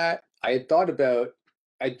add to that. I'd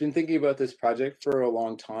been thinking about this project for a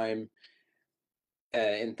long time,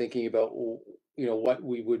 and thinking about what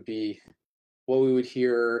we would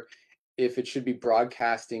hear if it should be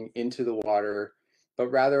broadcasting into the water. But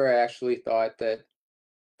rather, I actually thought that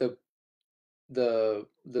the the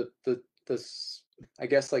the the, the I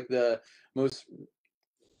guess like the most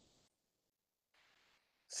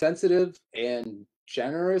sensitive and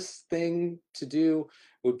generous thing to do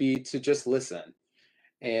would be to just listen.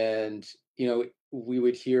 And we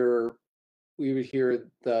would hear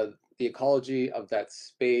the ecology of that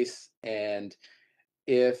space. And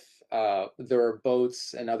if there are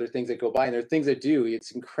boats and other things that go by, and there are things that do,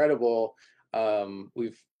 it's incredible.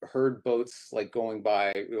 We've heard boats like going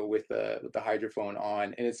by with the hydrophone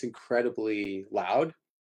on, and it's incredibly loud.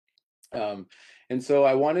 And so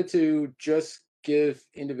I wanted to just give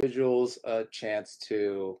individuals a chance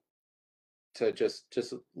to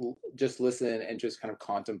just listen and just kind of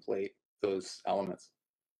contemplate those elements.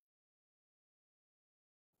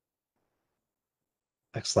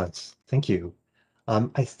 Excellent. Thank you.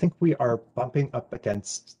 I think we are bumping up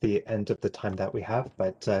against the end of the time that we have,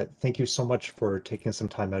 but thank you so much for taking some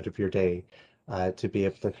time out of your day to be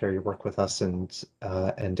able to share your work with us and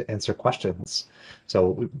answer questions. So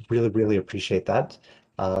we really, really appreciate that.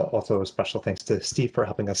 Also, a special thanks to Steve for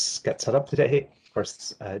helping us get set up today. Of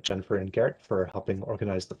course, Jennifer and Garrett for helping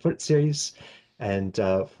organize the FLIRT series, and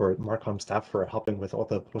for Marcom staff for helping with all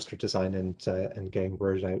the poster design and getting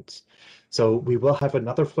word out. So we will have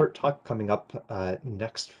another FLIRT talk coming up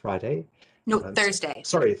next Friday. No, Thursday.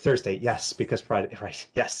 Sorry, Thursday. Yes, because Friday, right?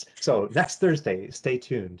 Yes. So next Thursday, stay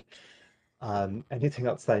tuned. Anything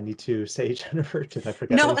else that I need to say, Jennifer? Did I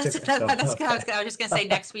forget No, anything? that's I was just gonna say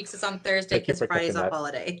next week's is on Thursday Thank you because for Friday's catching a that.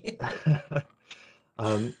 holiday.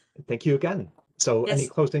 Thank you again. So any Yes.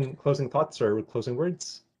 closing thoughts or closing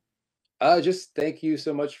words? Just thank you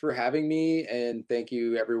so much for having me, and thank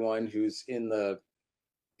you everyone who's in the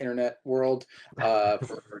internet world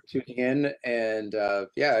for tuning in. And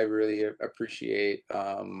yeah, I really appreciate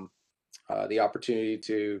the opportunity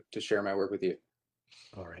to share my work with you.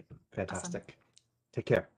 All right, fantastic. Take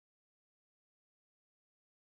care.